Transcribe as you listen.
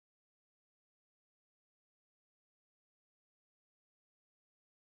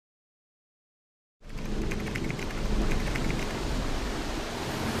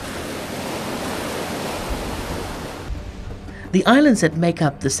The islands that make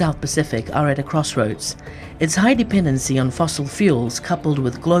up the South Pacific are at a crossroads. Its high dependency on fossil fuels, coupled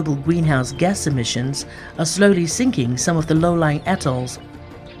with global greenhouse gas emissions, are slowly sinking some of the low-lying atolls,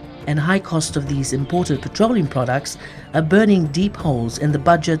 and high cost of these imported petroleum products are burning deep holes in the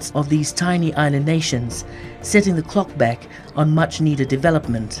budgets of these tiny island nations, setting the clock back on much-needed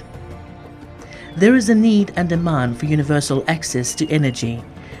development. There is a need and demand for universal access to energy,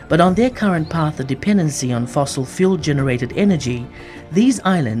 but on their current path of dependency on fossil fuel-generated energy, these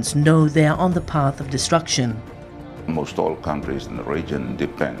islands know they are on the path of destruction. Almost all countries in the region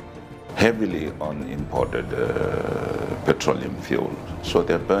depend heavily on imported petroleum fuel. So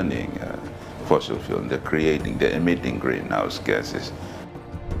they're burning fossil fuel, they're emitting greenhouse gases.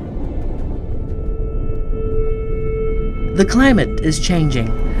 The climate is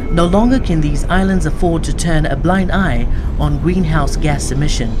changing. No longer can these islands afford to turn a blind eye on greenhouse gas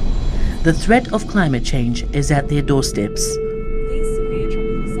emission. The threat of climate change is at their doorsteps. These severe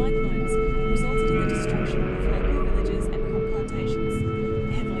tropical cyclones resulted in the destruction of local villages and crop plantations,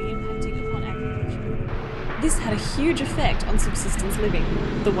 heavily impacting upon agriculture. This had a huge effect on subsistence living,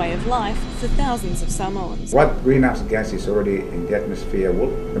 the way of life for thousands of Samoans. What greenhouse gas is already in the atmosphere,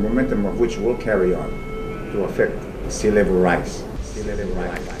 the momentum of which will carry on to affect sea level rise.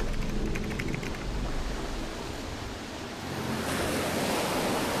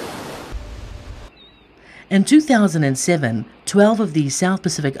 In 2007, 12 of these South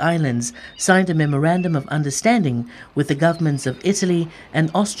Pacific islands signed a memorandum of understanding with the governments of Italy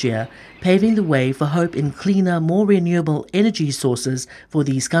and Austria, paving the way for hope in cleaner, more renewable energy sources for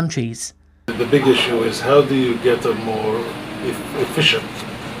these countries. The big issue is how do you get a more efficient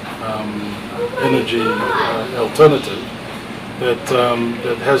energy alternative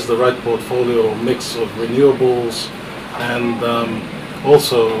that has the right portfolio mix of renewables and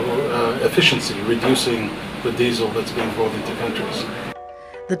also efficiency, reducing the diesel that's being brought into countries.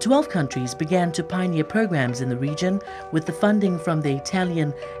 The 12 countries began to pioneer programs in the region with the funding from the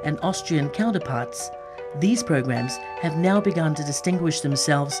Italian and Austrian counterparts. These programs have now begun to distinguish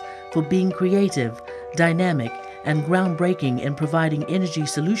themselves for being creative, dynamic, and groundbreaking in providing energy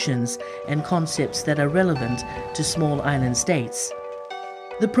solutions and concepts that are relevant to small island states.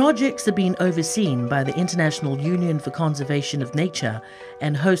 The projects are being overseen by the International Union for Conservation of Nature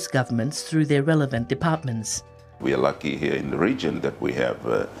and host governments through their relevant departments. We are lucky here in the region that we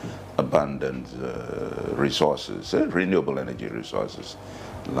have abundant resources, renewable energy resources,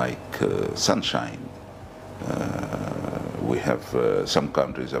 like sunshine. We have, some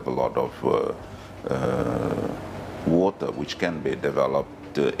countries have a lot of water which can be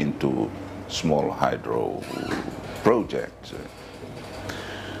developed into small hydro projects.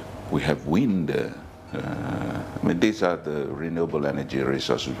 We have wind. These are the renewable energy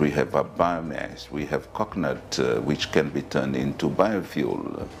resources. We have a biomass. We have coconut, which can be turned into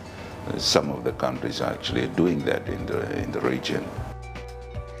biofuel. Some of the countries are actually doing that in the region.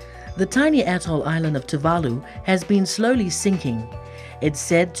 The tiny atoll island of Tuvalu has been slowly sinking. It's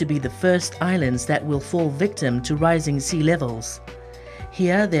said to be the first islands that will fall victim to rising sea levels.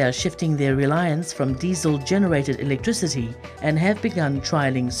 Here they are shifting their reliance from diesel-generated electricity and have begun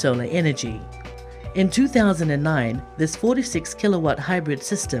trialling solar energy. In 2009, this 46-kilowatt hybrid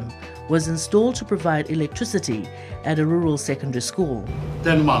system was installed to provide electricity at a rural secondary school.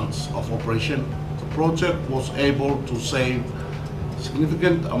 10 months of operation, the project was able to save a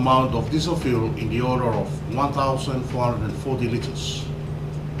significant amount of diesel fuel in the order of 1,440 liters.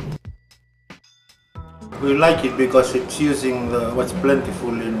 We like it because it's using what's plentiful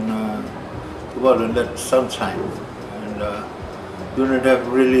in Tuvalu, and that's sunshine. And you don't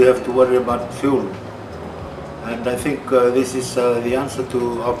really have to worry about fuel. And I think this is the answer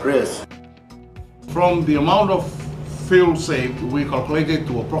to our prayers. From the amount of fuel saved, we calculated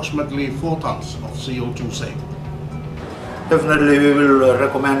to approximately 4 tons of CO2 saved. Definitely we will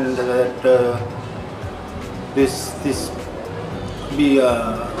recommend that this be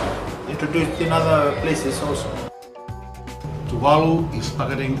introduced in other places also. Tuvalu is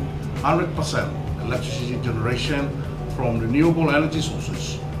targeting 100% electricity generation from renewable energy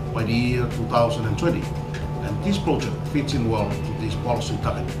sources by the year 2020, and this project fits in well to this policy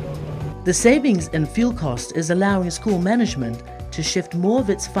target. The savings in fuel cost is allowing school management to shift more of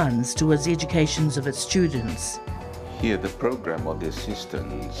its funds towards the educations of its students. Here the program or the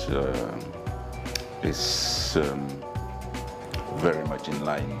assistance is very much in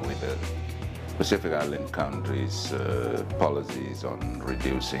line with the Pacific Island countries' policies on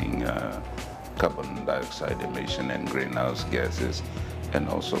reducing carbon dioxide emission and greenhouse gases, and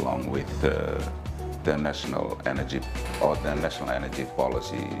also along with their national energy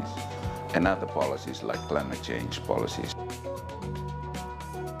policies and other policies like climate change policies.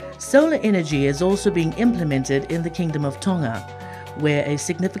 Solar energy is also being implemented in the Kingdom of Tonga, where a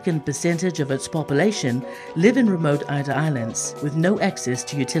significant percentage of its population live in remote outer islands with no access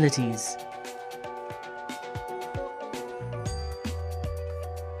to utilities.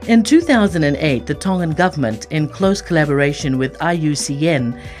 In 2008, the Tongan government, in close collaboration with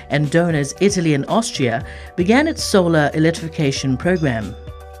IUCN and donors Italy and Austria, began its solar electrification program.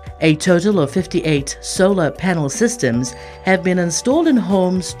 A total of 58 solar panel systems have been installed in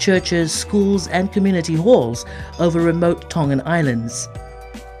homes, churches, schools and community halls over remote Tongan islands.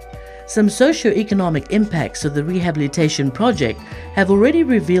 Some socio-economic impacts of the rehabilitation project have already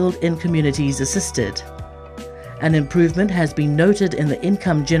revealed in communities assisted. An improvement has been noted in the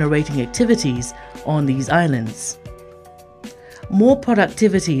income-generating activities on these islands. More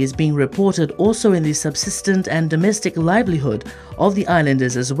productivity is being reported also in the subsistent and domestic livelihood of the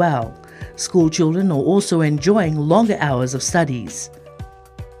islanders as well. School children are also enjoying longer hours of studies.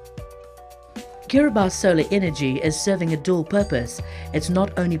 Kiribati Solar Energy is serving a dual purpose. It's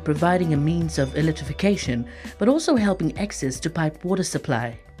not only providing a means of electrification, but also helping access to piped water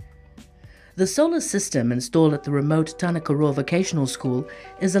supply. The solar system installed at the remote Tanakoroa Vocational School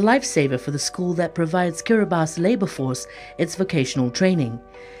is a lifesaver for the school that provides Kiribati's labour force its vocational training.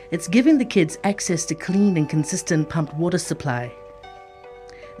 It's giving the kids access to clean and consistent pumped water supply.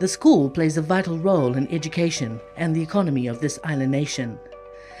 The school plays a vital role in education and the economy of this island nation.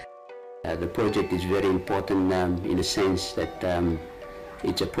 The project is very important in the sense that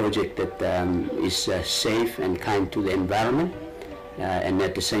it's a project that is safe and kind to the environment. And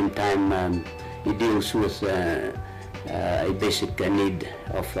at the same time, it deals with a basic need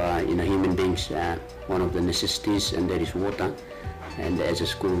of human beings, one of the necessities, and that is water. And as a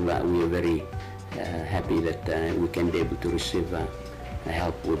school, we are very happy that we can be able to receive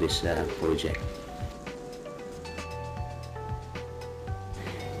help with this project.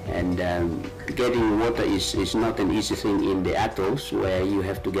 And getting water is not an easy thing in the atolls where you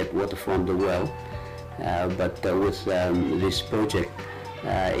have to get water from the well. But with this project,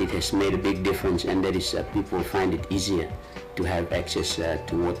 it has made a big difference, and that is people find it easier to have access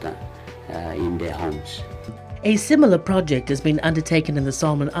to water in their homes. A similar project has been undertaken in the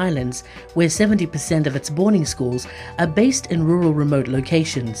Solomon Islands, where 70% of its boarding schools are based in rural remote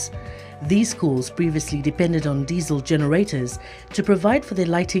locations. These schools previously depended on diesel generators to provide for their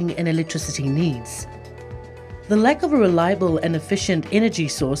lighting and electricity needs. The lack of a reliable and efficient energy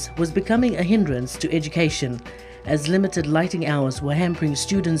source was becoming a hindrance to education, as limited lighting hours were hampering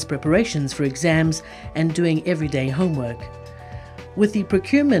students' preparations for exams and doing everyday homework. With the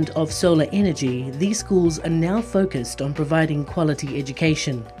procurement of solar energy, these schools are now focused on providing quality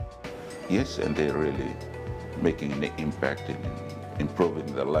education. Yes, and they're really making an impact in improving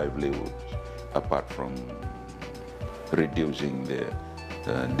their livelihoods, apart from reducing their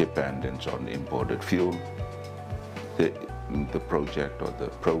dependence on imported fuel. The project or the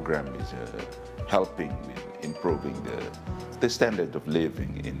program is helping with improving the standard of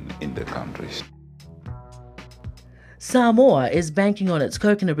living in the countries. Samoa is banking on its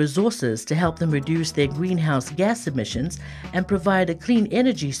coconut resources to help them reduce their greenhouse gas emissions and provide a clean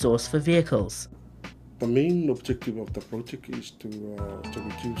energy source for vehicles. The main objective of the project is to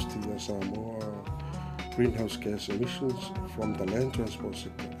reduce the Samoa greenhouse gas emissions from the land transport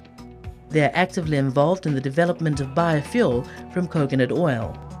sector. They are actively involved in the development of biofuel from coconut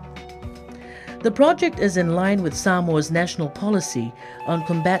oil. The project is in line with Samoa's national policy on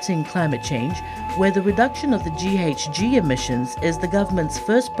combating climate change, where the reduction of the GHG emissions is the government's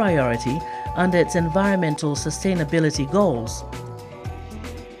first priority under its environmental sustainability goals.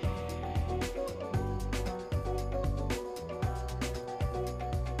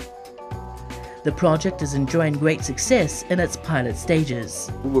 The project is enjoying great success in its pilot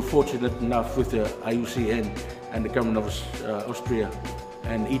stages. We were fortunate enough with the IUCN and the government of Austria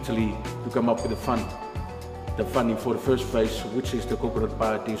and Italy to come up with the funding for the first phase, which is the coconut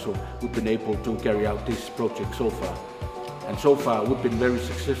biodiesel. We've been able to carry out this project so far. And so far we've been very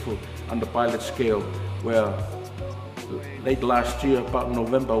successful on the pilot scale, where late last year, about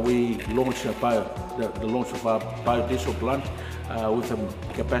November, we launched the launch of our biodiesel plant with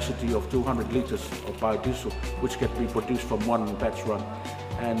a capacity of 200 liters of biodiesel, which can be produced from one batch run.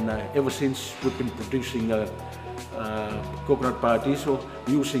 And ever since, we've been producing coconut biodiesel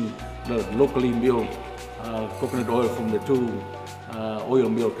using the locally milled coconut oil from the two oil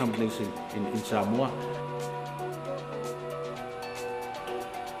mill companies in Samoa.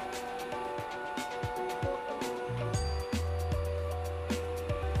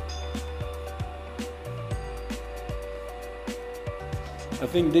 I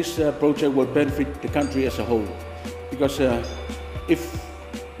think this project will benefit the country as a whole, because if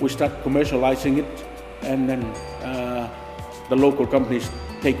we start commercializing it, and then the local companies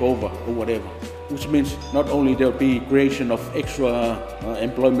take over or whatever. Which means not only there'll be creation of extra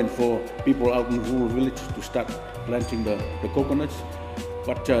employment for people out in rural villages to start planting the coconuts,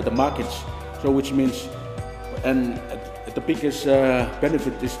 but the markets. So which means, and the biggest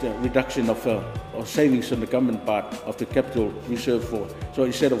benefit is the reduction of savings on the government part of the capital reserve for. So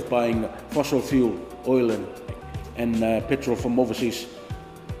instead of buying fossil fuel, oil and petrol from overseas,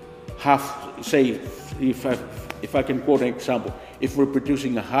 half, say, if I can quote an example, if we're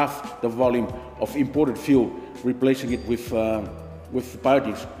producing half the volume of imported fuel, replacing it with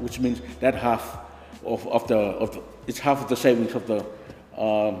biodiesel, which means that half it's half of the savings of the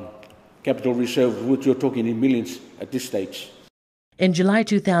capital reserve, which you're talking in millions at this stage. In July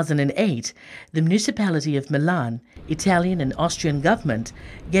 2008, the municipality of Milan, Italian and Austrian government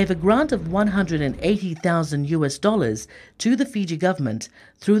gave a grant of $180,000 to the Fiji government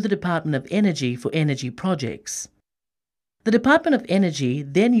through the Department of Energy for energy projects. The Department of Energy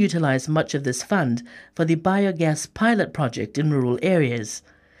then utilized much of this fund for the biogas pilot project in rural areas.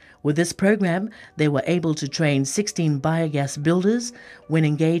 With this program, they were able to train 16 biogas builders when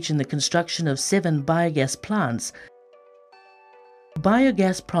engaged in the construction of 7 biogas plants. The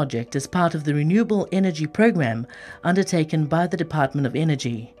biogas project is part of the renewable energy program undertaken by the Department of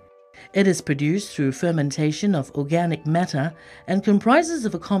Energy. It is produced through fermentation of organic matter and comprises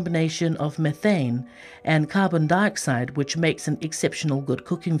of a combination of methane and carbon dioxide, which makes an exceptional good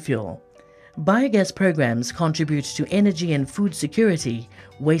cooking fuel. Biogas programs contribute to energy and food security,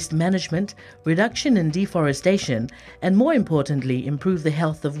 waste management, reduction in deforestation, and more importantly, improve the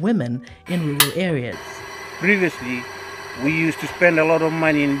health of women in rural areas. Previously, we used to spend a lot of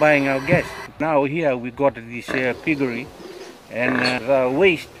money in buying our gas. Now here we got this piggery, and the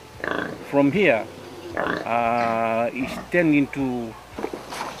waste from here is tending to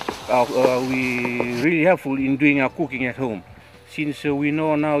we really helpful in doing our cooking at home. Since we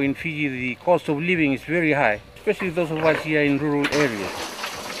know now in Fiji the cost of living is very high, especially those of us here in rural areas.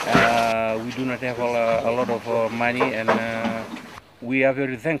 We do not have a lot of money, and we are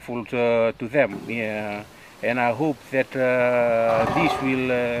very thankful to them. And I hope that this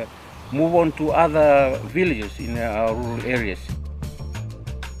will move on to other villages in our rural areas.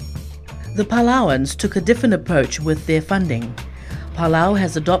 The Palauans took a different approach with their funding. Palau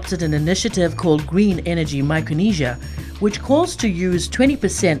has adopted an initiative called Green Energy Micronesia, which calls to use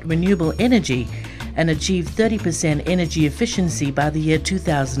 20% renewable energy and achieve 30% energy efficiency by the year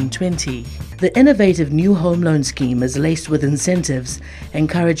 2020. The innovative new home loan scheme is laced with incentives,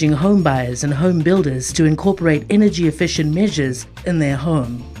 encouraging home buyers and home builders to incorporate energy-efficient measures in their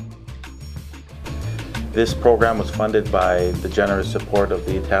home. This program was funded by the generous support of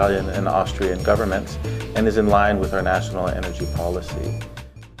the Italian and Austrian governments and is in line with our national energy policy.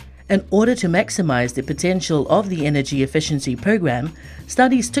 In order to maximize the potential of the energy efficiency program,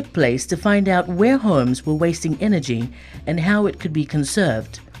 studies took place to find out where homes were wasting energy and how it could be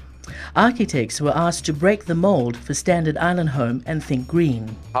conserved. Architects were asked to break the mold for standard island home and think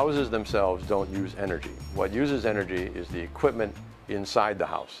green. Houses themselves don't use energy. What uses energy is the equipment inside the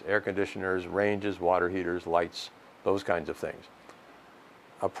house: air conditioners, ranges, water heaters, lights, those kinds of things.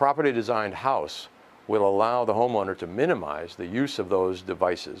 A properly designed house will allow the homeowner to minimize the use of those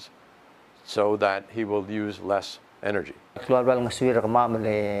devices so that he will use less energy. Keluar nga suwira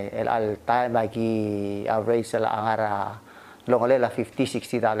kamamel al time lagi average la angara longolela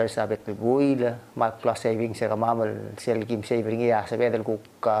 $50-60 sabet buil mal plus savings sa kamamel sel kim saving ya sabedel ku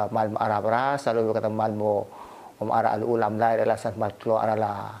mal arabra salo kata mal mo ara al ulam la relasan mal klo ara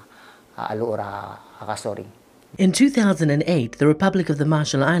la alura akasori. In 2008, the Republic of the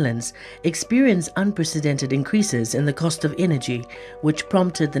Marshall Islands experienced unprecedented increases in the cost of energy, which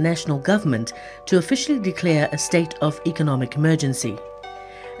prompted the national government to officially declare a state of economic emergency.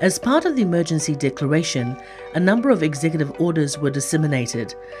 As part of the emergency declaration, a number of executive orders were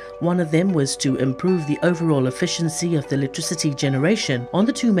disseminated. One of them was to improve the overall efficiency of the electricity generation on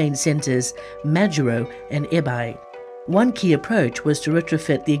the two main centres, Majuro and Ebai. One key approach was to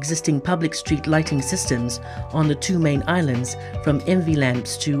retrofit the existing public street lighting systems on the two main islands from MV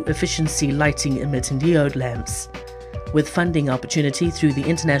lamps to efficiency lighting emitting diode lamps. With funding opportunity through the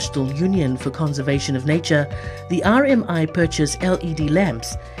International Union for Conservation of Nature, the RMI purchased LED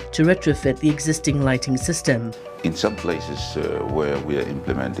lamps to retrofit the existing lighting system. In some places where we are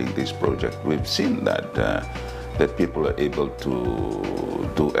implementing this project, we've seen that that people are able to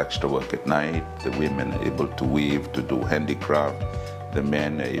do extra work at night, the women are able to weave, to do handicraft, the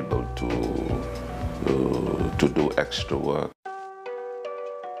men are able to do extra work.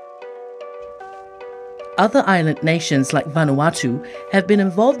 Other island nations like Vanuatu have been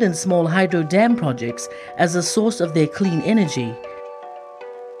involved in small hydro dam projects as a source of their clean energy.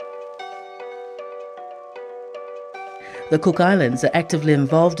 The Cook Islands are actively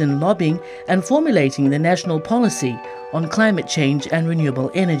involved in lobbying and formulating the national policy on climate change and renewable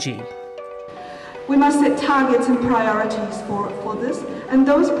energy. We must set targets and priorities for this, and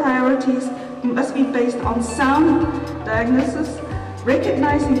those priorities must be based on sound diagnosis,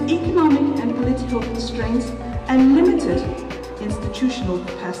 recognizing economic and political constraints and limited institutional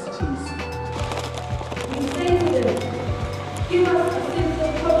capacities. We say to them, give us a sense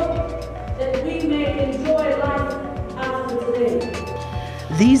of hope that we may enjoy life after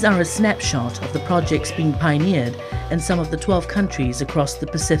today. These are a snapshot of the projects being pioneered in some of the 12 countries across the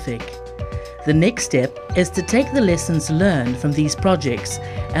Pacific. The next step is to take the lessons learned from these projects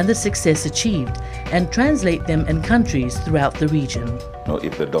and the success achieved and translate them in countries throughout the region.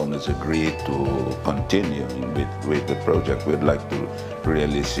 If the donors agree to continue with the project, we'd like to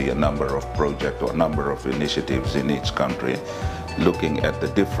really see a number of projects or a number of initiatives in each country looking at the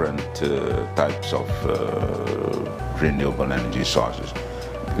different types of renewable energy sources.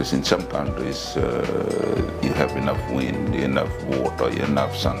 Because in some countries you have enough wind, enough water,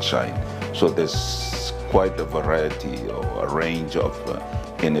 enough sunshine. So there's quite a variety or a range of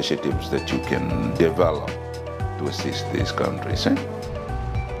initiatives that you can develop to assist these countries.